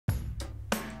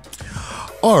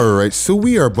All right, so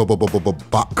we are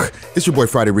back. It's your boy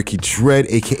Friday Ricky Dred,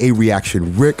 aka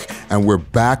Reaction Rick, and we're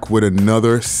back with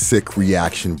another sick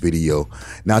reaction video.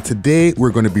 Now today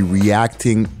we're going to be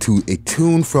reacting to a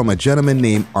tune from a gentleman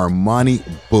named Armani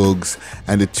Boogz,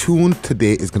 and the tune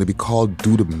today is going to be called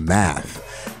Do the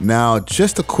Math. Now,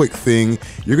 just a quick thing,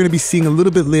 you're going to be seeing a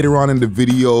little bit later on in the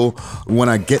video. When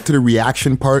I get to the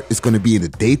reaction part, it's going to be in the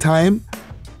daytime.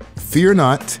 Fear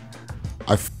not,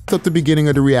 I f***ed up the beginning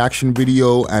of the reaction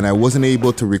video and I wasn't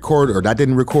able to record, or that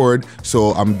didn't record,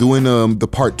 so I'm doing the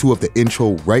part 2 of the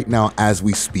intro right now as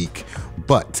we speak.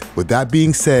 But with that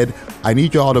being said, I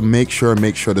need y'all to make sure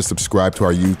to subscribe to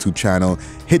our YouTube channel,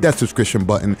 hit that subscription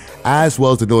button, as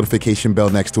well as the notification bell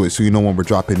next to it so you know when we're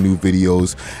dropping new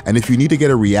videos. And if you need to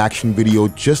get a reaction video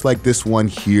just like this one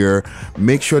here,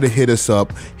 make sure to hit us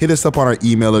up on our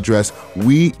email address,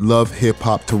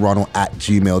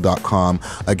 welovehipoptoronto@gmail.com.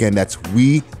 Again, that's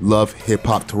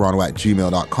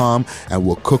welovehipoptoronto@gmail.com, and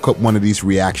we'll cook up one of these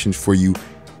reactions for you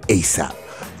ASAP.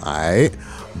 All right,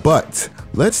 but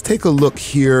let's take a look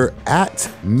here at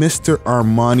Mr.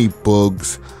 Armani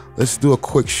Boogz. Let's do a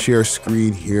quick share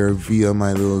screen here via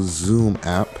my little Zoom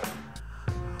app.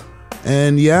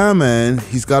 And yeah, man,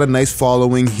 he's got a nice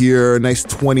following here, a nice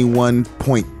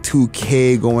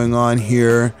 21.2K going on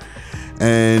here.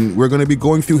 And we're gonna be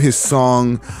going through his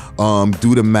song,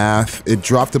 Do the Math. It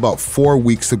dropped about 4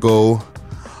 weeks ago.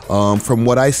 From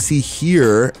what I see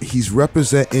here, he's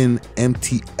representing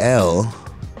MTL.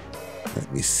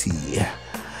 Let me see.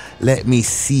 Let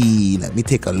me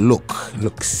take a look.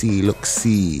 Look, see.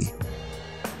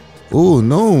 Oh,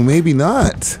 no, maybe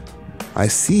not. I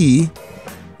see.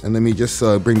 And let me just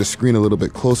bring the screen a little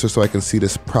bit closer so I can see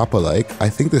this proper like. I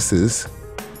think this is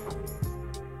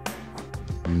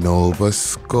Nova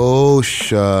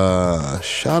Scotia.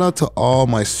 Shout out to all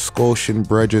my Scotian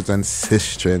brothers and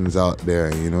sisters out there.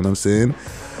 You know what I'm saying?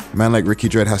 Man like Ricky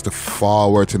Dred has to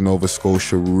forward to Nova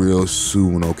Scotia real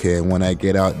soon, okay? And when I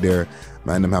get out there,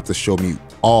 man, them have to show me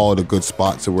all the good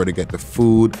spots of where to get the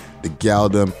food, the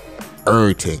galdom,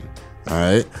 everything, all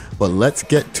right? But let's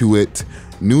get to it.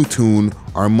 New tune,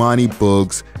 Armani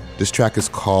Boogz. This track is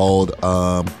called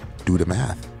Do the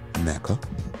Math, Mecca.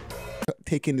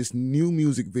 Taking this new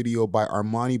music video by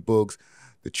Armani Boogz.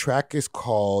 The track is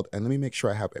called, and let me make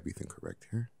sure I have everything correct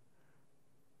here.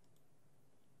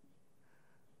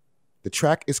 The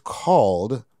track is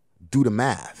called Do the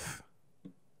Math.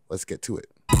 Let's get to it.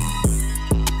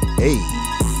 Hey.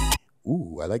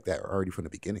 Ooh, I like that already from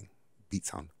the beginning. Beat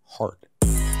sound hard.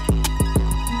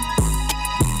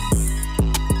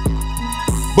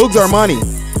 Boogz Armani.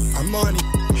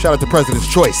 Shout out to President's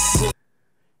Choice.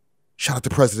 Shout out to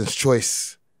President's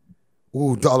Choice.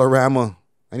 Ooh, Dollarama.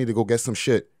 I need to go get some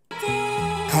shit.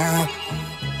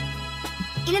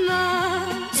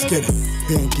 Get it.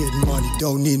 Been getting money,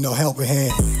 don't need no helping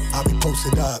hand. I'll be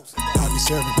posted up, I'll be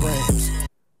serving grams.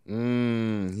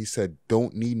 He said,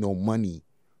 don't need no money,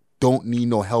 don't need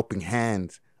no helping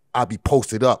hands. I'll be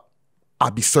posted up,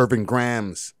 I'll be serving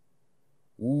grams.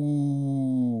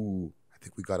 Ooh, I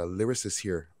think we got a lyricist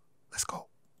here. Let's go.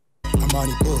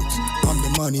 Armani Boogz, I'm the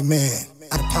money man.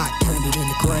 Out of pot, turned it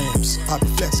into grams. I'll be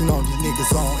flexing on you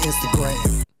niggas on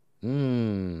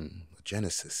Instagram.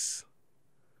 Genesis.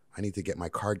 I need to get my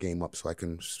card game up so I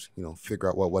can, you know, figure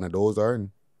out what one of those are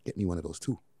and get me one of those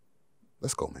too.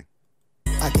 Let's go, man.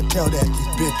 I can tell that these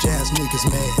bitch ass niggas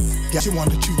mad. Got you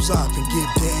want to choose up and give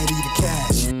daddy the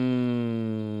cash.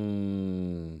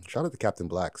 Shout out to Captain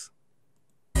Blacks.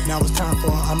 Now it's time for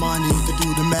Armani to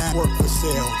do the math. Work for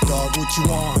sale, dog, what you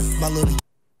want? My little...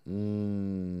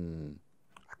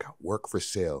 I got work for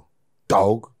sale.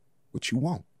 Dog, what you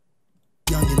want?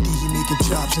 Young and D, making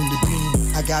chops in the bean.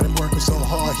 I got him working so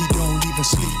hard, he don't even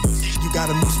sleep. You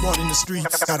gotta move smart in the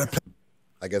streets.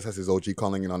 I guess that's his OG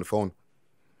calling in on the phone.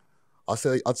 I'll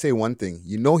say one thing.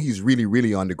 You know he's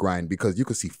really on the grind because you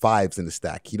can see 5s in the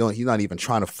stack. He's not even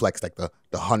trying to flex like the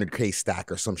 100K stack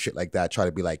or some shit like that. Try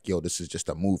to be like, yo, this is just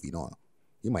a movie. No,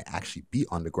 you might actually be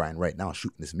on the grind right now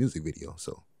shooting this music video.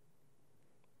 So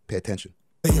pay attention.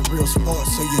 Play a real sport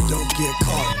so you don't get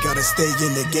caught. Gotta stay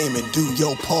in the game and do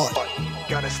your part.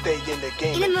 Gotta stay in the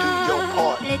game and do your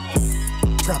part.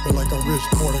 Trapping like a rich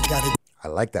porter, gotta... I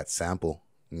like that sample.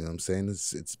 You know what I'm saying?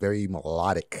 It's very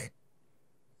melodic.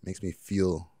 Makes me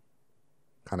feel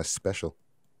kind of special.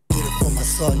 Get it for my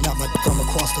son, not my from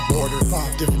across the border.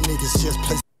 5 different niggas just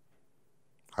play.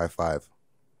 High five.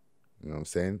 You know what I'm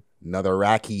saying? Another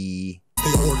Racky.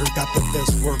 They order, got the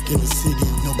best work in the city.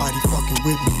 Nobody fucking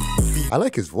with me. I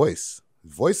like his voice.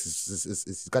 His voice is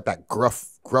he's got that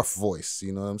gruff voice.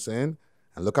 You know what I'm saying?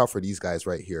 And look out for these guys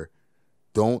right here.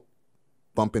 Don't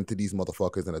bump into these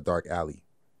motherfuckers in a dark alley.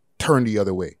 turn the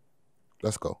other way.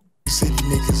 Let's go. City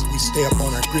niggas, we stay up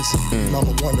on our grizzly.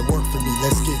 Mama wanna work for me,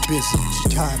 let's get busy. She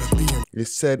tired of being. It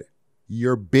said,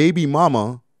 your baby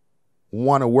mama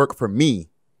wanna work for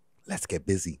me. Let's get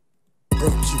busy.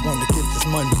 Broke, she wanna get this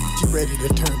money. She ready to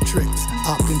turn tricks.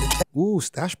 Hop in the Ooh,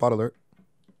 stash spot alert.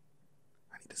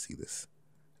 I need to see this.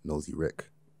 Nosy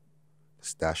Rick. The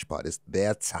stash spot is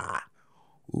there.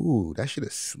 Ooh, that shit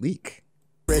is sleek.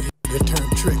 ready to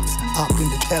turn tricks. Hop in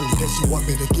the telly. Then she want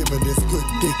me to give her this good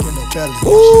dick in her belly.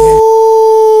 Ooh,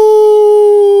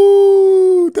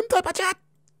 them type of chat.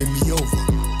 Me over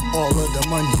all of the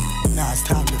money. Now it's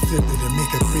time to flip it and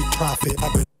make a big profit.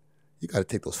 You gotta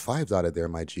take those fives out of there,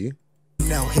 my G.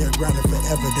 Now hair grinding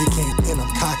forever, they came in,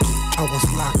 I'm cocky. I was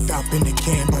locked up in the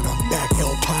can, but I'm back,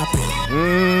 El Poppy.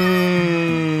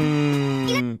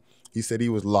 He said he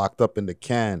was locked up in the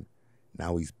can.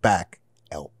 Now he's back,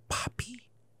 El Poppy.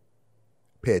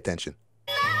 Pay attention.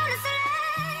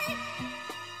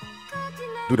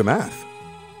 Do the math.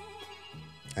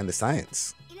 And the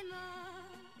science.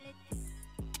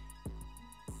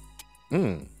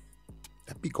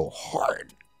 That beat go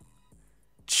hard.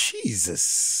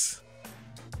 Jesus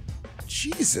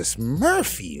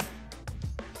Murphy.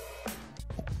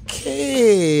 Okay.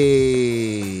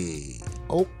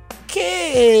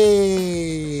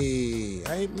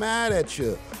 I ain't mad at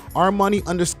you. Armani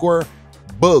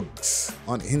 _Boogz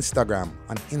on Instagram.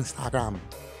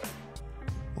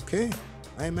 Okay.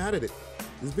 I ain't mad at it.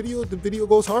 The video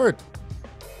goes hard.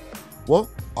 Well,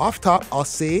 off top, I'll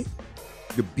say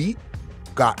the beat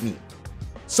got me.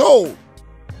 So, you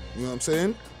know what I'm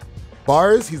saying?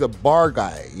 Bars, he's a bar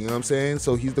guy, you know what I'm saying?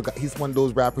 So he's the guy, he's one of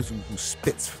those rappers who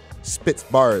spits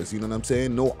bars, you know what I'm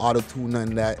saying? No auto-tune, none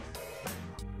of that,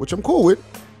 which I'm cool with,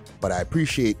 but I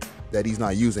appreciate that he's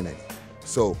not using any.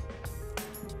 So,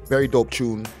 very dope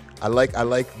tune. I like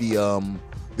the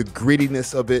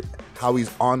grittiness of it, how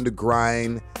he's on the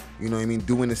grind, you know what I mean,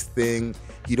 doing his thing.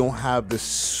 He don't have the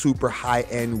super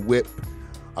high-end whip.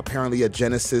 Apparently a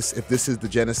Genesis, if this is the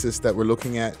Genesis that we're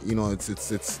looking at, you know,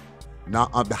 it's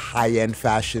not on the high-end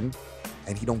fashion,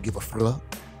 and he don't give a fuck. You know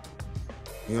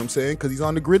what I'm saying? Because he's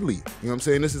on the Gridley. You know what I'm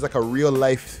saying? This is like a real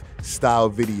life style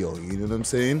video, you know what I'm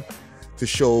saying? To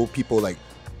show people, like,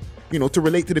 you know, to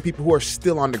relate to the people who are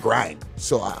still on the grind.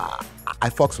 So I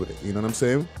fucks with it, you know what I'm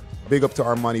saying? Big up to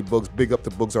Armani Boogz, big up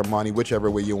to Boogz Armani, whichever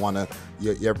way you wanna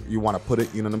put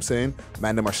it, you know what I'm saying?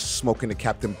 Man, them are smoking the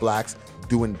Captain Blacks,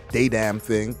 doing they damn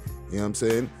thing, you know what I'm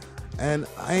saying? And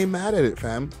I ain't mad at it,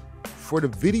 fam. For the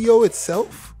video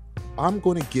itself, I'm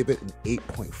gonna give it an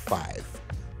 8.5.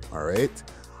 All right.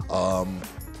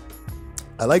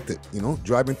 I liked it, you know,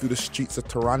 driving through the streets of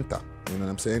Toronto, you know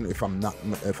what I'm saying? If I'm not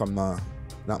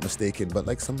mistaken, but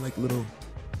like some like little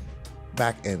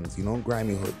back ends, you know,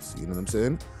 grimy hoods, you know what I'm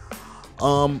saying?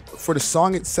 For the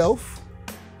song itself,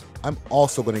 I'm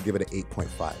also gonna give it an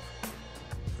 8.5.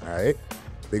 All right.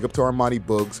 Big up to Armani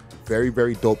Boogz. Very,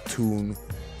 very dope tune.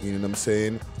 You know what I'm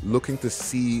saying? Looking to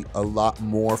see a lot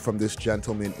more from this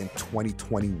gentleman in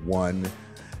 2021.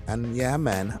 And yeah,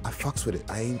 man, I fucks with it.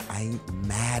 I ain't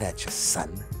mad at you,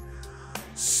 son.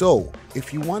 So,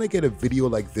 if you want to get a video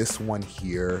like this one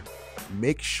here,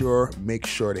 make sure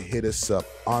to hit us up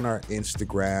on our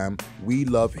Instagram. We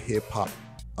Love Hip Hop.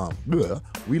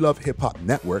 We Love Hip Hop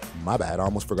Network. My bad, I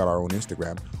almost forgot our own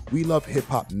Instagram. We Love Hip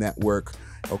Hop Network.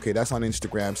 Okay, that's on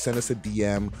Instagram. Send us a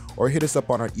DM or hit us up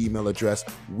on our email address,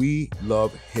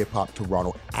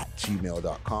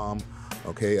 welovehiphoptoronto@gmail.com.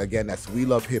 Okay, again, that's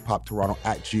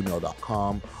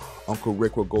welovehiphoptoronto@gmail.com. Uncle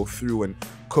Rick will go through and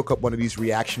cook up one of these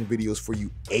reaction videos for you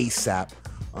ASAP.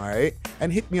 All right,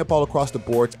 and hit me up all across the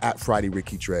boards at Friday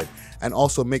Ricky Dred. And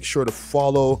also make sure to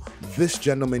follow this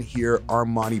gentleman here,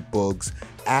 Armani Boogz,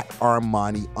 at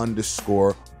Armani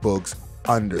 _Boogz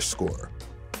 _.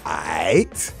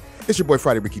 Alright, it's your boy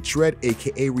Friday Ricky Dred,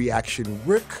 aka Reaction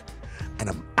Rick, and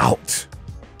I'm out.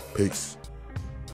 Peace.